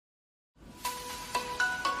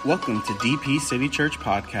Welcome to DP City Church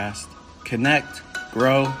Podcast. Connect,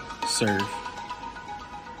 grow, serve.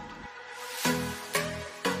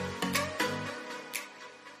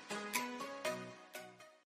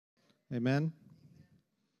 Amen.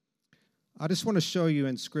 I just want to show you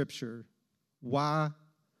in Scripture why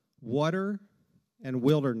water and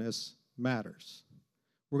wilderness matters.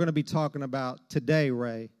 We're going to be talking about today,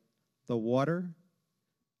 Ray, the water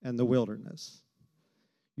and the wilderness.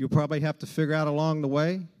 You'll probably have to figure out along the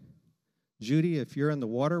way, Judy, if you're in the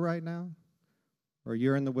water right now or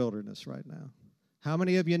you're in the wilderness right now. How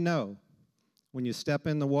many of you know when you step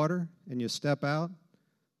in the water and you step out,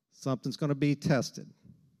 something's going to be tested?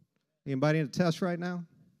 Anybody in a test right now?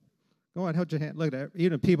 Go on, hold your hand. Look at that.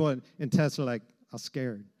 Even people in tests are like, I'm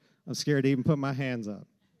scared. I'm scared to even put my hands up.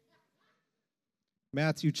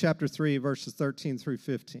 Matthew chapter 3, verses 13 through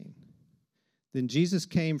 15. Then Jesus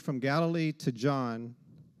came from Galilee to John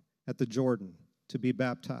at the Jordan to be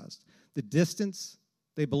baptized. The distance,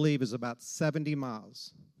 they believe, is about 70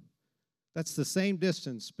 miles. That's the same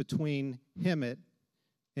distance between Hemet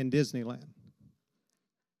and Disneyland.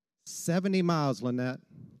 70 miles, Lynette.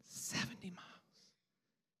 70 miles.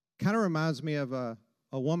 Kind of reminds me of a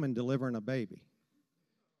woman delivering a baby.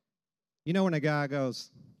 You know when a guy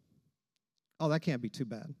goes, oh, that can't be too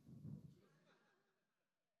bad.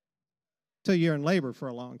 Till you're in labor for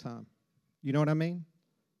a long time. You know what I mean?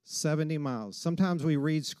 70 miles. Sometimes we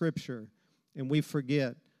read Scripture and we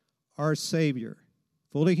forget our Savior,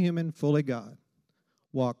 fully human, fully God,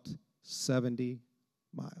 walked 70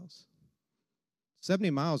 miles. 70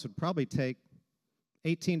 miles would probably take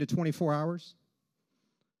 18 to 24 hours.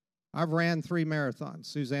 I've ran 3 marathons.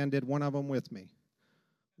 Suzanne did one of them with me.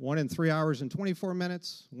 One in 3 hours and 24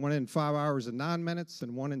 minutes, one in 5 hours and 9 minutes,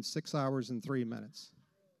 and one in 6 hours and 3 minutes.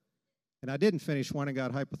 And I didn't finish one and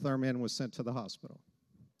got hypothermia and was sent to the hospital.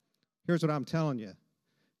 Here's what I'm telling you.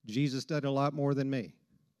 Jesus did a lot more than me.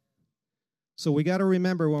 So we got to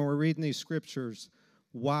remember when we're reading these scriptures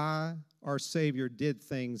why our Savior did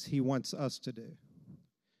things he wants us to do.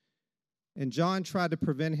 And John tried to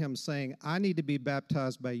prevent him saying, I need to be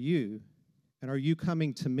baptized by you, and are you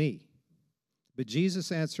coming to me? But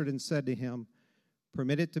Jesus answered and said to him,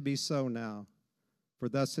 permit it to be so now, for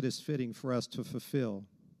thus it is fitting for us to fulfill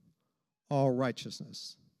all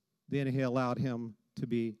righteousness. Then he allowed him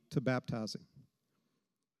to baptize him.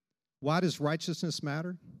 Why does righteousness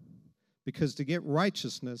matter? Because to get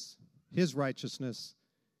righteousness, his righteousness,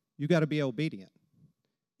 you got to be obedient.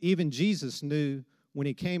 Even Jesus knew when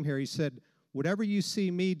he came here, he said, whatever you see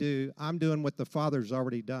me do, I'm doing what the Father's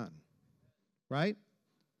already done. Right?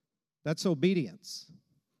 That's obedience.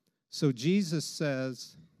 So Jesus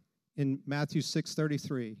says in Matthew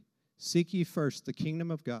 6:33, seek ye first the kingdom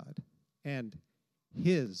of God and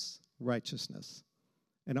his righteousness,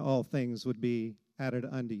 and all things would be added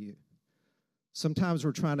unto you. Sometimes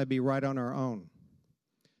we're trying to be right on our own.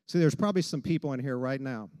 See, there's probably some people in here right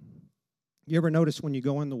now. You ever notice when you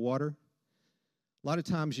go in the water? A lot of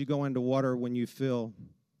times you go into water when you feel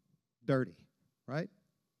dirty, right?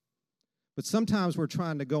 But sometimes we're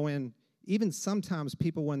trying to go in, even sometimes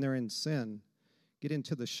people when they're in sin, get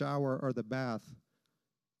into the shower or the bath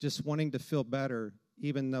just wanting to feel better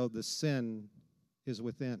even though the sin is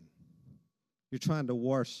within. You're trying to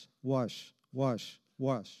wash.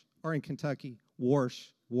 Or in Kentucky,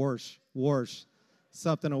 wash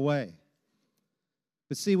something away.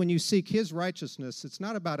 But see, when you seek his righteousness, it's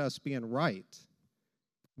not about us being right.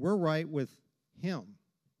 We're right with him.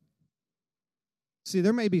 See,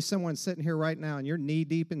 there may be someone sitting here right now and you're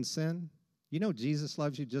knee-deep in sin. You know Jesus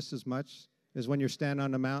loves you just as much as when you're standing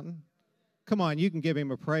on the mountain. Come on, you can give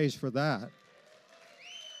him a praise for that.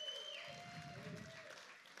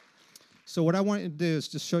 So what I want to do is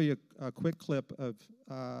just show you a quick clip of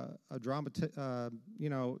a drama,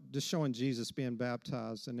 just showing Jesus being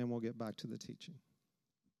baptized, and then we'll get back to the teaching.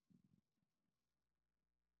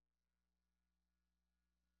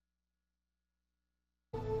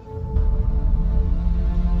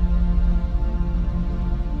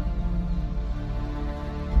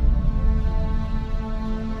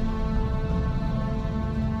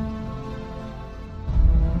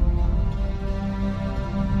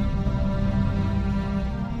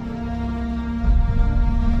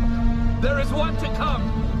 There is one to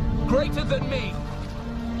come, greater than me,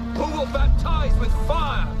 who will baptize with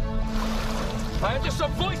fire. I am just a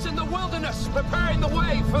voice in the wilderness, preparing the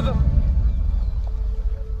way for the...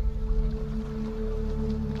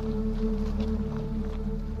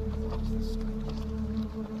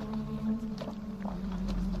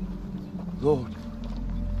 Lord,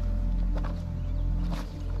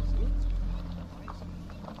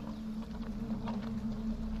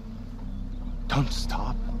 don't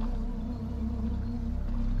stop.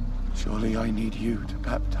 Surely I need you to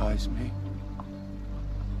baptize me.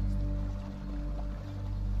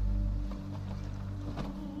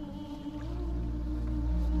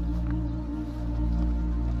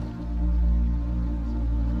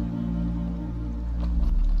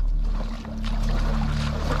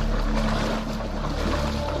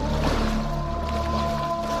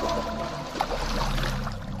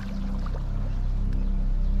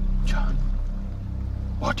 John,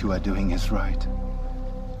 what you are doing is right.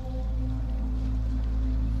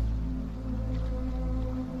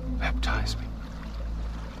 Baptize me.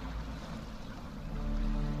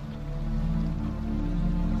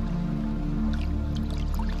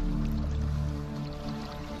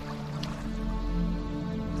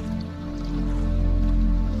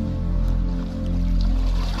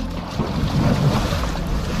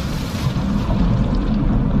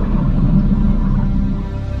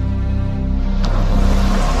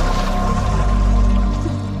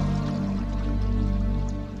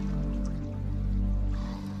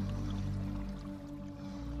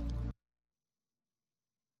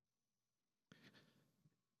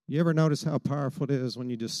 You ever notice how powerful it is when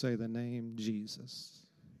you just say the name Jesus?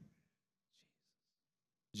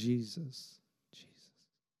 Jesus. Jesus.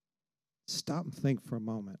 Stop and think for a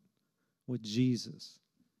moment what Jesus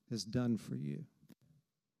has done for you.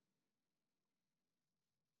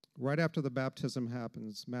 Right after the baptism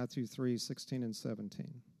happens, Matthew 3:16 and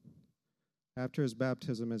 17. After his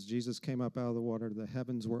baptism, as Jesus came up out of the water, the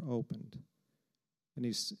heavens were opened, and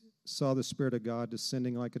he saw the Spirit of God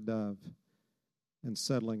descending like a dove and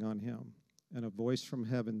settling on him. And a voice from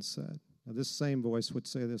heaven said, now this same voice would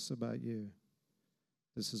say this about you: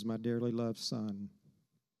 this is my dearly loved Son,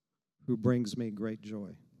 who brings me great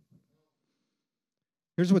joy.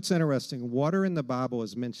 Here's what's interesting. Water in the Bible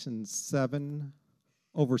is mentioned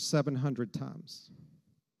over 700 times.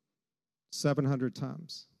 700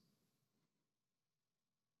 times.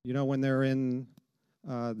 You know, when they're in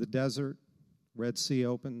the desert, Red Sea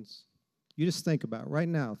opens. You just think about, right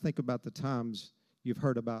now, think about the times you've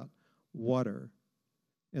heard about water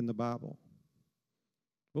in the Bible.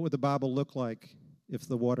 What would the Bible look like if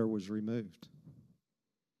the water was removed?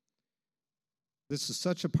 This is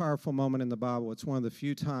such a powerful moment in the Bible. It's one of the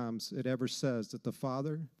few times it ever says that the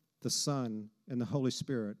Father, the Son, and the Holy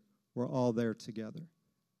Spirit were all there together.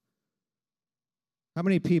 How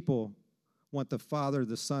many people want the Father,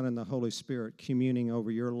 the Son, and the Holy Spirit communing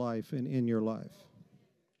over your life and in your life?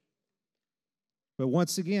 But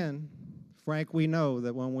once again, Frank, we know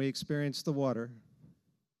that when we experience the water,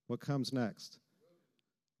 what comes next?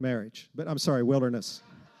 Marriage. But I'm sorry, wilderness.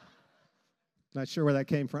 Not sure where that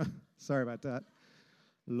came from. Sorry about that.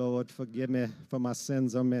 Lord, forgive me, for my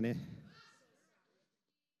sins are many.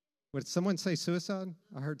 Would someone say suicide?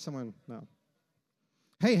 I heard someone, no.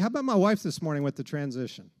 Hey, how about my wife this morning with the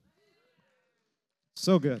transition?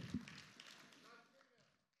 So good.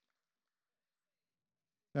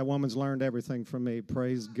 That woman's learned everything from me.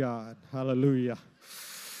 Praise God. Hallelujah.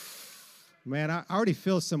 Man, I already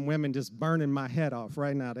feel some women just burning my head off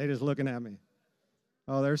right now. They're just looking at me.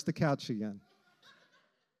 Oh, there's the couch again.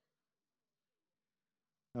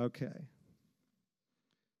 Okay.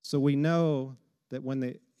 So we know that when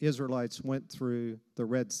the Israelites went through the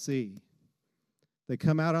Red Sea, they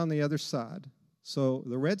come out on the other side. So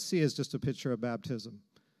the Red Sea is just a picture of baptism.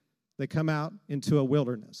 They come out into a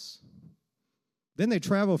wilderness. Then they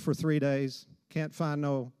travel for 3 days, can't find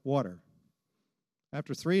no water.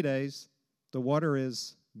 After 3 days, the water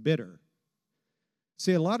is bitter.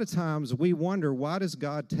 See, a lot of times we wonder, why does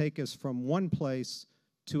God take us from one place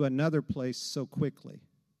to another place so quickly?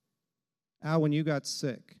 Al, when you got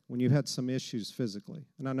sick, when you had some issues physically,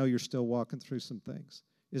 and I know you're still walking through some things,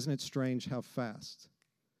 isn't it strange how fast?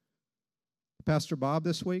 Pastor Bob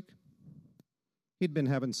this week, he'd been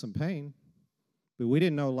having some pain. But we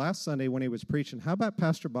didn't know last Sunday when he was preaching. How about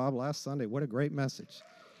Pastor Bob last Sunday? What a great message.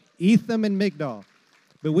 Etham and Migdal.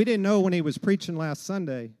 But we didn't know when he was preaching last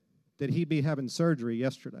Sunday that he'd be having surgery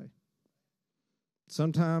yesterday.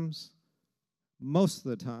 Sometimes, most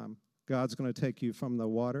of the time, God's going to take you from the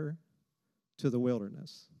water to the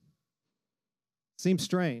wilderness. Seems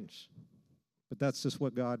strange, but that's just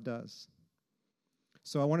what God does.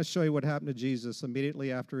 So I want to show you what happened to Jesus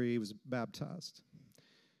immediately after he was baptized.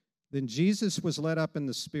 Then Jesus was led up in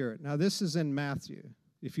the Spirit. Now, this is in Matthew.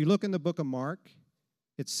 If you look in the book of Mark,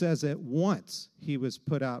 it says at once he was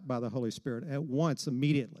put out by the Holy Spirit. At once,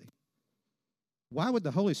 immediately. Why would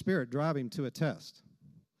the Holy Spirit drive him to a test?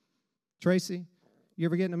 Tracy, you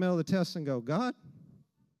ever get in the middle of the test and go, God,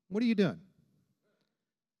 what are you doing?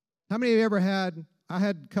 How many of you ever had, I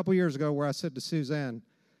had a couple years ago where I said to Suzanne,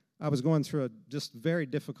 I was going through a just very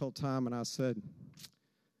difficult time, and I said,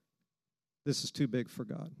 This is too big for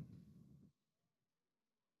God.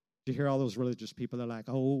 You hear all those religious people, they're like,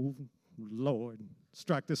 oh, Lord,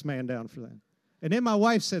 strike this man down for that. And then my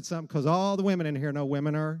wife said something, because all the women in here know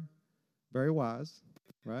women are very wise,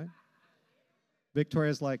 right?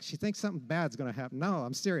 Victoria's like, she thinks something bad's going to happen. No,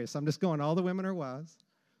 I'm serious. I'm just going, all the women are wise.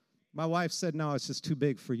 My wife said, no, it's just too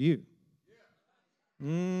big for you.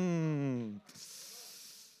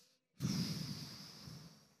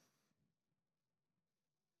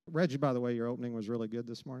 Reggie, by the way, your opening was really good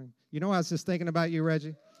this morning. You know what I was just thinking about you,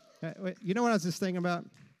 Reggie? You know what I was just thinking about?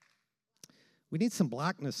 We need some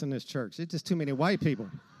blackness in this church. It's just too many white people.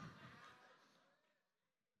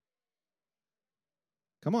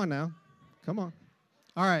 Come on now. Come on.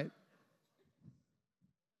 All right.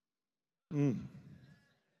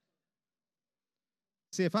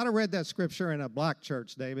 See, if I'd have read that scripture in a black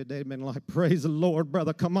church, David, they'd have been like, praise the Lord,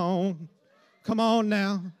 brother, come on. Come on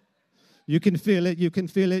now. You can feel it, you can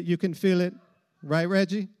feel it, you can feel it. Right,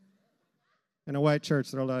 Reggie? In a white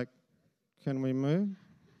church, they're like, can we move?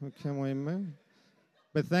 Can we move?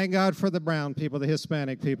 But thank God for the brown people, the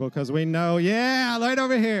Hispanic people, because we know, yeah, right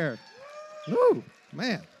over here. Woo,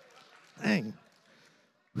 man. Dang.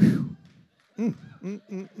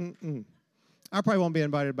 I probably won't be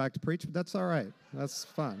invited back to preach, but that's all right. That's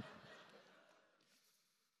fine.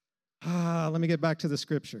 Let me get back to the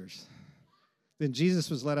scriptures. Then Jesus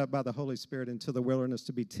was led up by the Holy Spirit into the wilderness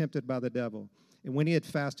to be tempted by the devil. And when he had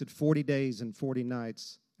fasted 40 days and 40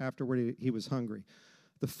 nights, afterward he was hungry.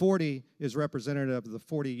 The 40 is representative of the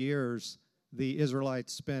 40 years the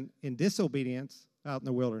Israelites spent in disobedience out in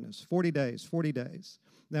the wilderness. 40 days, 40 days.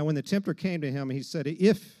 Now when the tempter came to him, he said,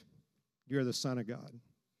 if you're the Son of God,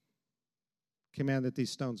 command that these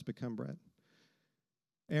stones become bread.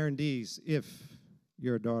 Aaron Dees, if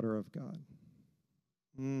you're a daughter of God.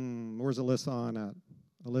 Where's Alyssa on at?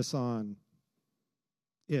 Alyssa on,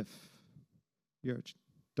 if you're a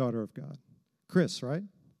daughter of God. Chris, right?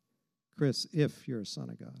 Chris, if you're a son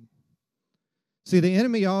of God. See, the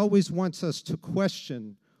enemy always wants us to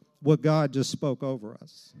question what God just spoke over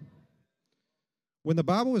us. When the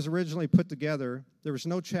Bible was originally put together, there was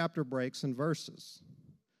no chapter breaks and verses.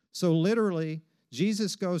 So literally,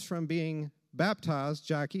 Jesus goes from being baptized,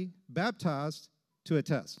 Jackie, baptized to a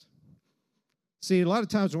test. See, a lot of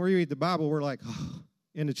times when we read the Bible, we're like, oh,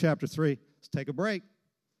 into chapter 3, let's take a break.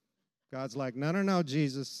 God's like, no,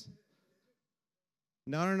 Jesus.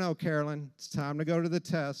 No, Carolyn, it's time to go to the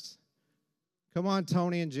test. Come on,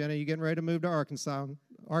 Tony and Jenna, you getting ready to move to Arkansas?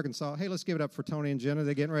 Hey, let's give it up for Tony and Jenna.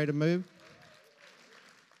 They're getting ready to move.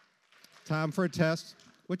 Time for a test.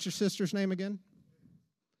 What's your sister's name again?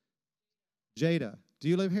 Jada. Do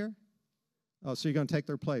you live here? Oh, so you're going to take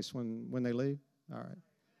their place when they leave? All right.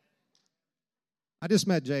 I just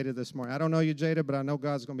met Jada this morning. I don't know you, Jada, but I know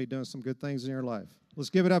God's going to be doing some good things in your life.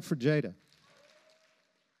 Let's give it up for Jada.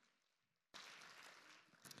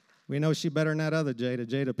 We know she better than that other Jada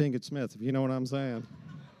Pinkett Smith, if you know what I'm saying.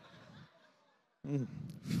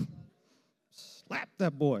 Slap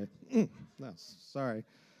that boy. No, sorry.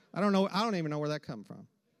 I don't even know where that come from.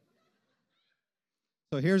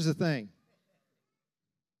 So here's the thing.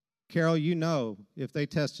 Carol, you know if they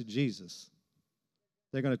tested Jesus,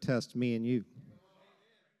 they're going to test me and you.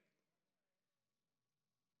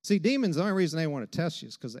 See, demons, the only reason they want to test you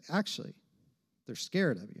is because they're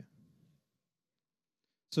scared of you.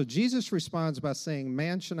 So Jesus responds by saying,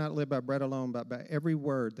 man shall not live by bread alone, but by every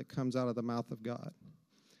word that comes out of the mouth of God.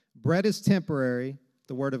 Bread is temporary.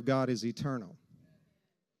 The word of God is eternal.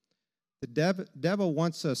 The devil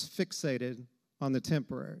wants us fixated on the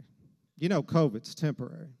temporary. You know COVID's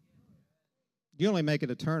temporary. You only make it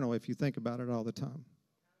eternal if you think about it all the time.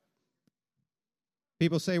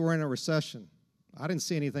 People say we're in a recession. I didn't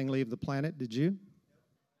see anything leave the planet. Did you?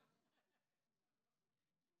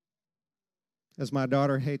 As my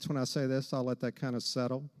daughter hates when I say this, I'll let that kind of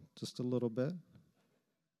settle just a little bit.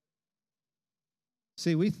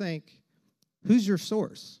 See, we think, who's your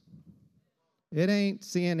source? It ain't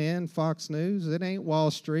CNN, Fox News. It ain't Wall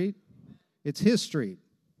Street. It's his street.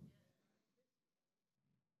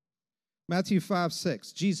 Matthew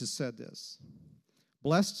 5:6, Jesus said this.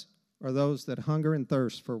 Blessed are those that hunger and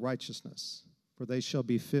thirst for righteousness, for they shall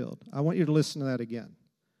be filled. I want you to listen to that again.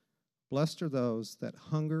 Blessed are those that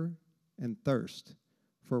hunger and thirst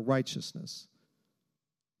for righteousness,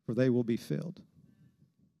 for they will be filled.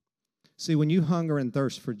 See, when you hunger and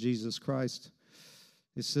thirst for Jesus Christ,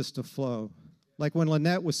 it's just a flow. Like when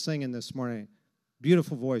Lynette was singing this morning,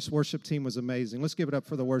 beautiful voice. Worship team was amazing. Let's give it up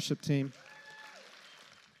for the worship team.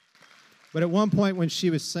 But at one point when she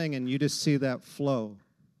was singing, you just see that flow.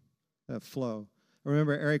 That flow. I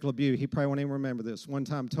remember Eric LeBeau, he probably won't even remember this, one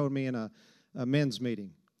time told me in a men's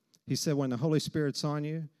meeting, He said when the Holy Spirit's on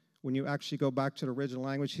you, when you actually go back to the original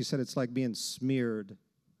language, he said it's like being smeared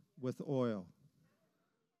with oil.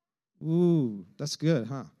 Ooh, that's good,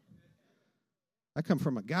 huh? I come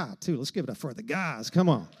from a guy, too. Let's give it up for the guys. Come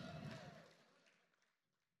on.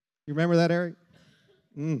 You remember that, Eric?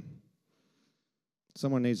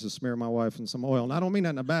 Someone needs to smear my wife in some oil. And I don't mean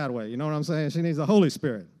that in a bad way. You know what I'm saying? She needs the Holy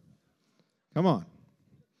Spirit. Come on.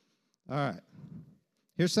 All right.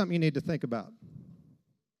 Here's something you need to think about.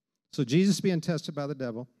 So Jesus being tested by the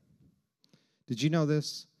devil. Did you know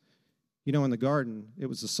this? You know, in the garden, it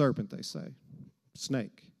was the serpent, they say.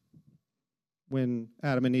 Snake. When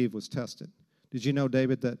Adam and Eve was tested. Did you know,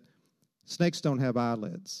 David, that snakes don't have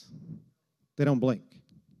eyelids? They don't blink.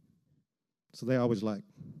 So they always like,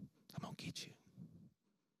 I'm going to get you.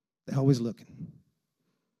 They're always looking.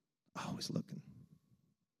 Always looking.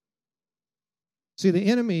 See, the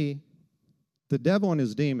enemy, the devil and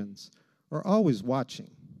his demons, are always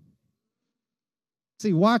watching.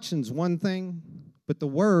 See, watching's one thing, but the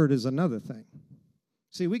word is another thing.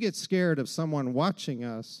 See, we get scared of someone watching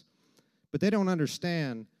us, but they don't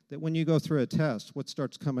understand that when you go through a test, what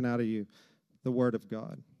starts coming out of you? The word of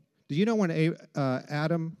God. Do you know when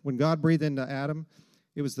when God breathed into Adam,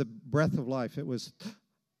 it was the breath of life. It was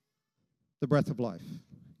the breath of life.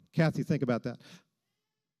 Kathy, think about that.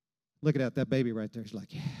 Look at that baby right there. He's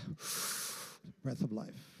like, yeah, breath of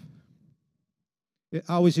life.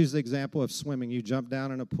 I always use the example of swimming. You jump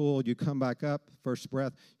down in a pool, you come back up, first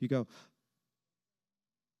breath, you go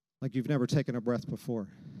like you've never taken a breath before.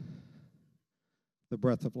 The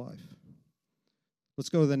breath of life. Let's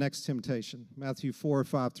go to the next temptation. Matthew 4,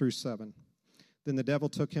 5 through 7. Then the devil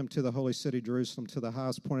took him to the holy city, Jerusalem, to the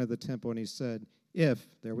highest point of the temple, and he said,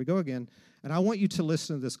 there we go again, and I want you to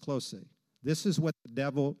listen to this closely. This is what the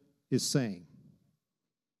devil is saying.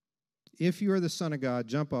 If you are the Son of God,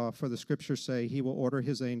 jump off, for the scriptures say he will order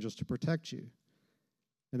his angels to protect you,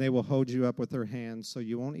 and they will hold you up with their hands so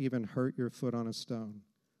you won't even hurt your foot on a stone.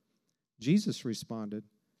 Jesus responded,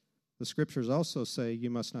 the scriptures also say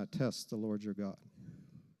you must not test the Lord your God.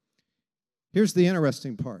 Here's the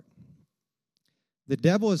interesting part. The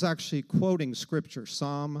devil is actually quoting scripture,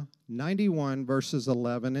 Psalm 91, verses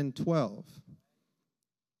 11 and 12.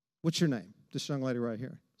 What's your name? This young lady right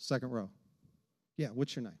here, second row. Yeah,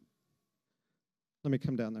 what's your name? Let me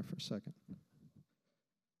come down there for a second.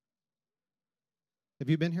 Have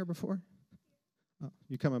you been here before? Oh,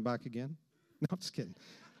 you coming back again? No, I'm just kidding.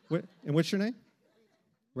 And what's your name?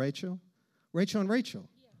 Rachel? Rachel and Rachel.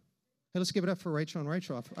 Hey, let's give it up for Rachel and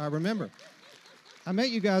Rachel. I remember. I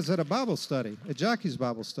met you guys at a Bible study, at Jackie's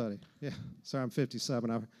Bible study. Yeah, sorry, I'm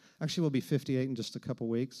 57. I actually will be 58 in just a couple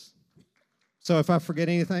weeks. So if I forget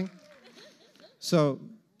anything. So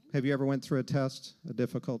have you ever went through a test, a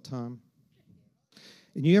difficult time?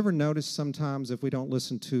 And you ever notice sometimes if we don't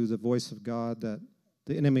listen to the voice of God that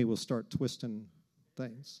the enemy will start twisting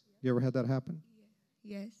things? You ever had that happen?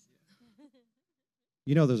 Yes.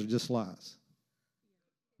 You know those are just lies,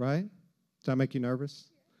 right? Did I make you nervous?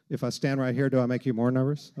 If I stand right here, do I make you more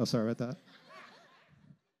nervous? Oh, sorry about that.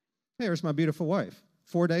 Hey, here's my beautiful wife.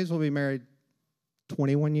 4 days, we'll be married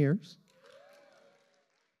 21 years.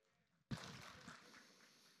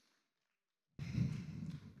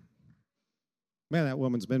 Man, that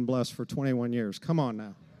woman's been blessed for 21 years. Come on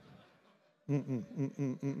now.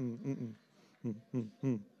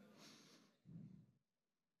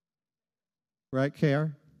 Right,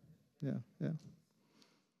 KR? Yeah.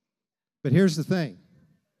 But here's the thing.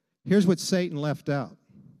 Here's what Satan left out.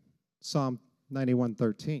 Psalm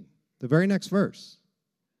 91:13. The very next verse.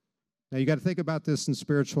 Now you got to think about this in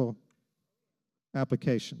spiritual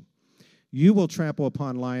application. You will trample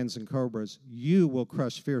upon lions and cobras. You will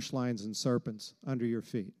crush fierce lions and serpents under your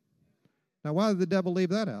feet. Now why did the devil leave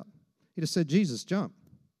that out? He just said, Jesus, jump.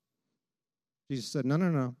 Jesus said,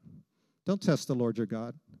 no. Don't test the Lord your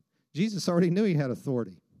God. Jesus already knew he had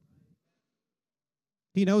authority.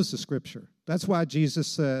 He knows the scripture. That's why Jesus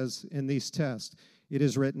says in these tests, it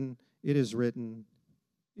is written, it is written,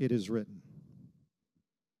 it is written.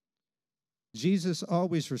 Jesus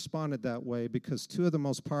always responded that way because two of the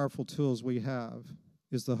most powerful tools we have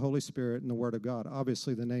is the Holy Spirit and the Word of God,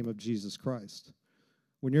 obviously the name of Jesus Christ.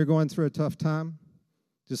 When you're going through a tough time,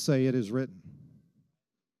 just say, it is written.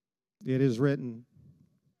 It is written.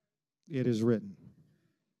 It is written.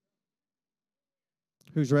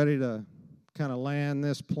 Who's ready to kind of land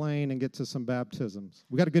this plane and get to some baptisms?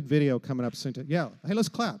 We got a good video coming up soon. Yeah. Hey, let's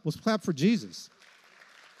clap. Let's clap for Jesus.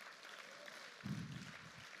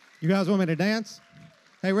 You guys want me to dance?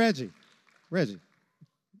 Hey, Reggie,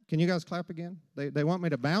 can you guys clap again? They want me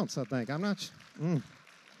to bounce, I think. I'm not. I'm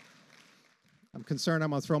concerned I'm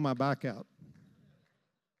going to throw my back out.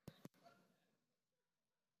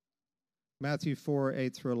 Matthew 4,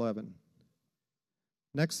 8 through 11.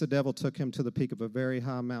 Next, the devil took him to the peak of a very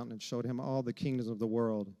high mountain and showed him all the kingdoms of the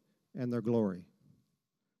world and their glory.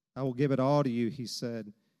 I will give it all to you, he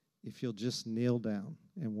said, if you'll just kneel down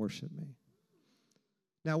and worship me.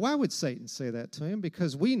 Now, why would Satan say that to him?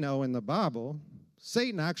 Because we know in the Bible,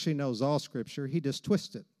 Satan actually knows all Scripture. He just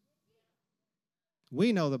twists it.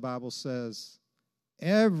 We know the Bible says,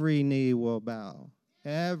 every knee will bow,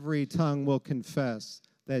 every tongue will confess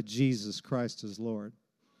that Jesus Christ is Lord.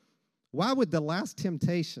 Why would the last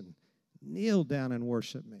temptation, kneel down and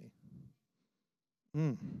worship me?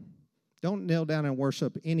 Don't kneel down and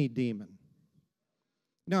worship any demon.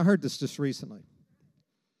 You know, I heard this just recently.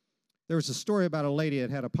 There was a story about a lady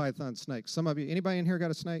that had a python snake. Some of you, anybody in here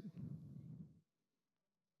got a snake?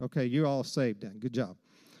 Okay, you're all saved then. Good job.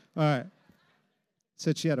 All right.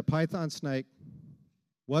 Said she had a python snake,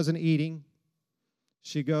 wasn't eating.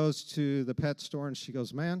 She goes to the pet store and she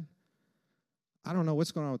goes, man, I don't know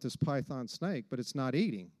what's going on with this python snake, but it's not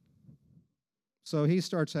eating. So he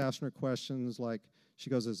starts asking her questions like, she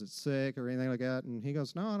goes, is it sick or anything like that? And he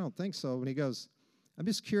goes, no, I don't think so. And he goes, I'm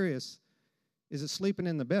just curious, is it sleeping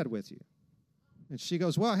in the bed with you? And she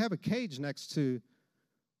goes, well, I have a cage next to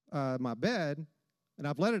my bed, and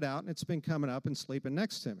I've let it out, and it's been coming up and sleeping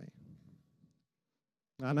next to me.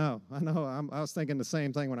 I know. I was thinking the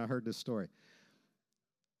same thing when I heard this story.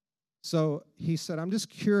 So he said, I'm just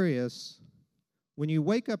curious, when you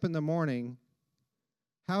wake up in the morning,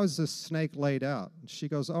 how is this snake laid out? And she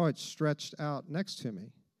goes, oh, it's stretched out next to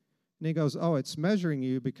me. And he goes, oh, it's measuring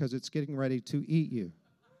you because it's getting ready to eat you.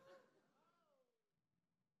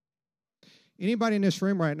 Anybody in this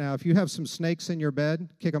room right now, if you have some snakes in your bed,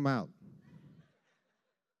 kick them out.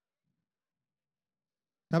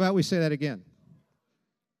 How about we say that again?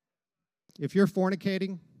 If you're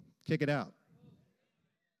fornicating, kick it out.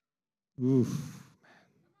 Oof.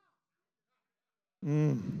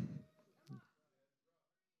 You're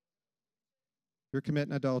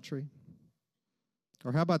committing adultery.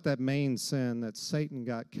 Or how about that main sin that Satan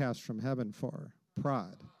got cast from heaven for?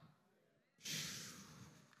 Pride.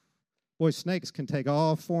 Boy, snakes can take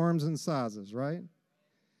all forms and sizes, right?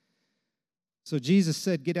 So Jesus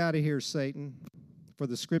said, get out of here, Satan. For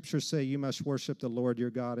the scriptures say you must worship the Lord your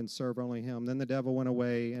God and serve only him. Then the devil went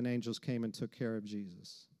away and angels came and took care of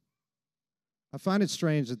Jesus. I find it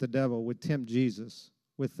strange that the devil would tempt Jesus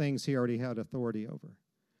with things he already had authority over.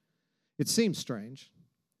 It seems strange.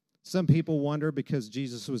 Some people wonder because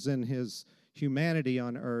Jesus was in his humanity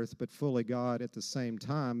on earth but fully God at the same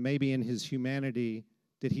time, maybe in his humanity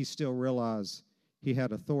did he still realize he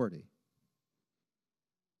had authority?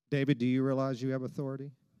 David, do you realize you have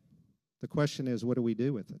authority? The question is, what do we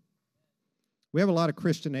do with it? We have a lot of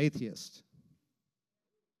Christian atheists.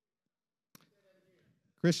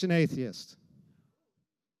 Christian atheists.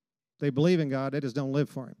 They believe in God, they just don't live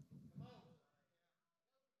for him.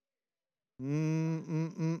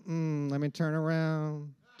 Let me turn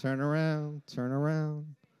around.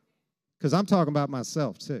 Because I'm talking about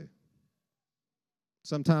myself too.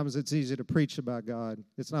 Sometimes it's easy to preach about God.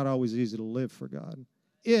 It's not always easy to live for God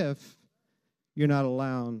if you're not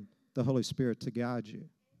allowing the Holy Spirit to guide you.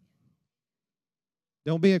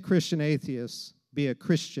 Don't be a Christian atheist. Be a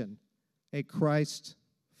Christian, a Christ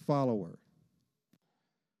follower.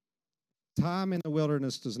 Time in the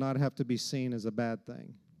wilderness does not have to be seen as a bad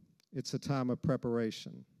thing. It's a time of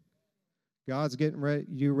preparation. God's getting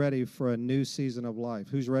you ready for a new season of life.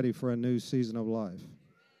 Who's ready for a new season of life?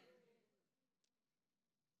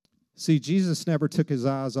 See, Jesus never took his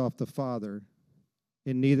eyes off the Father,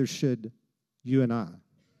 and neither should you and I.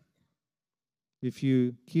 If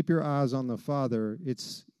you keep your eyes on the Father,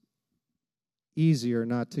 it's easier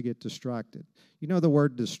not to get distracted. You know the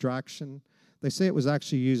word distraction? They say it was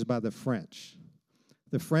actually used by the French.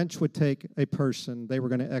 The French would take a person they were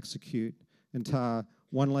going to execute and tie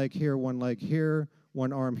one leg here, one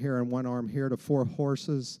arm here, and one arm here to 4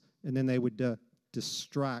 horses, and then they would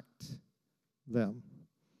distract them.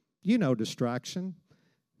 You know distraction.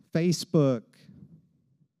 Facebook,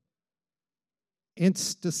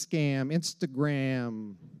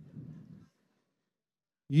 Instagram,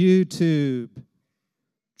 YouTube,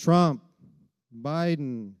 Trump,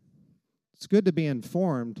 Biden. It's good to be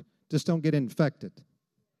informed, just don't get infected.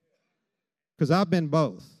 Because I've been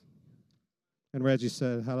both. And Reggie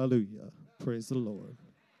said, hallelujah, praise the Lord.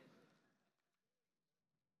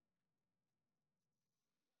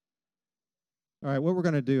 All right, what we're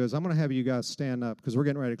going to do is I'm going to have you guys stand up because we're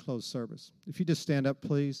getting ready to close service. If you just stand up,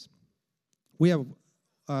 please. We have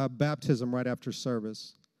baptism right after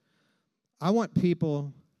service. I want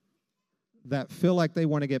people that feel like they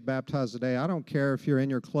want to get baptized today. I don't care if you're in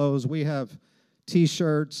your clothes. We have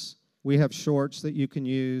T-shirts, We have shorts that you can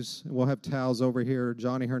use. We'll have towels over here.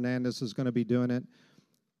 Johnny Hernandez is going to be doing it.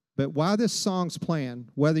 But while this song's playing,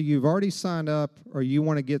 whether you've already signed up or you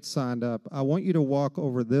want to get signed up, I want you to walk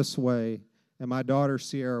over this way, and my daughter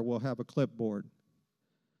Sierra will have a clipboard.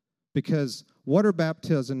 Because water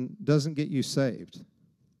baptism doesn't get you saved.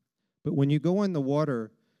 But when you go in the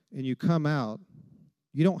water and you come out,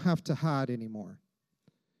 you don't have to hide anymore.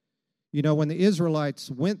 You know, when the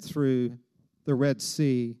Israelites went through the Red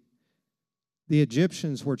Sea, the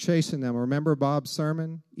Egyptians were chasing them. Remember Bob's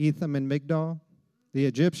sermon, Etham and Migdal? The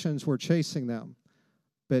Egyptians were chasing them.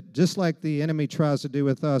 But just like the enemy tries to do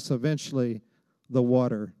with us, eventually the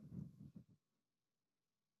water,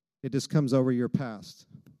 it just comes over your past.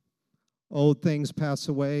 Old things pass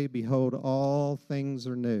away. Behold, all things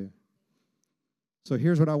are new. So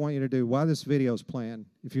here's what I want you to do while this video is playing.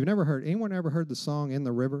 If you've never heard, anyone ever heard the song In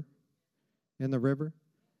the River? In the River?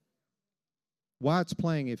 While it's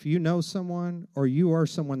playing, if you know someone or you are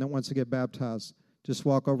someone that wants to get baptized, just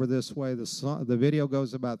walk over this way. The video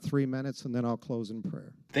goes about 3 minutes, and then I'll close in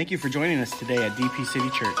prayer. Thank you for joining us today at DP City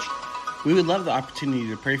Church. We would love the opportunity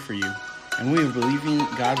to pray for you, and we are believing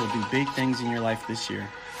God will do big things in your life this year.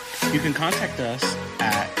 You can contact us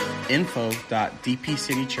at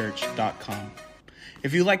info.dpcitychurch.com.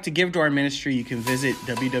 If you'd like to give to our ministry, you can visit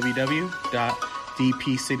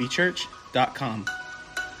www.dpcitychurch.com.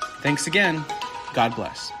 Thanks again. God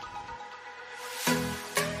bless.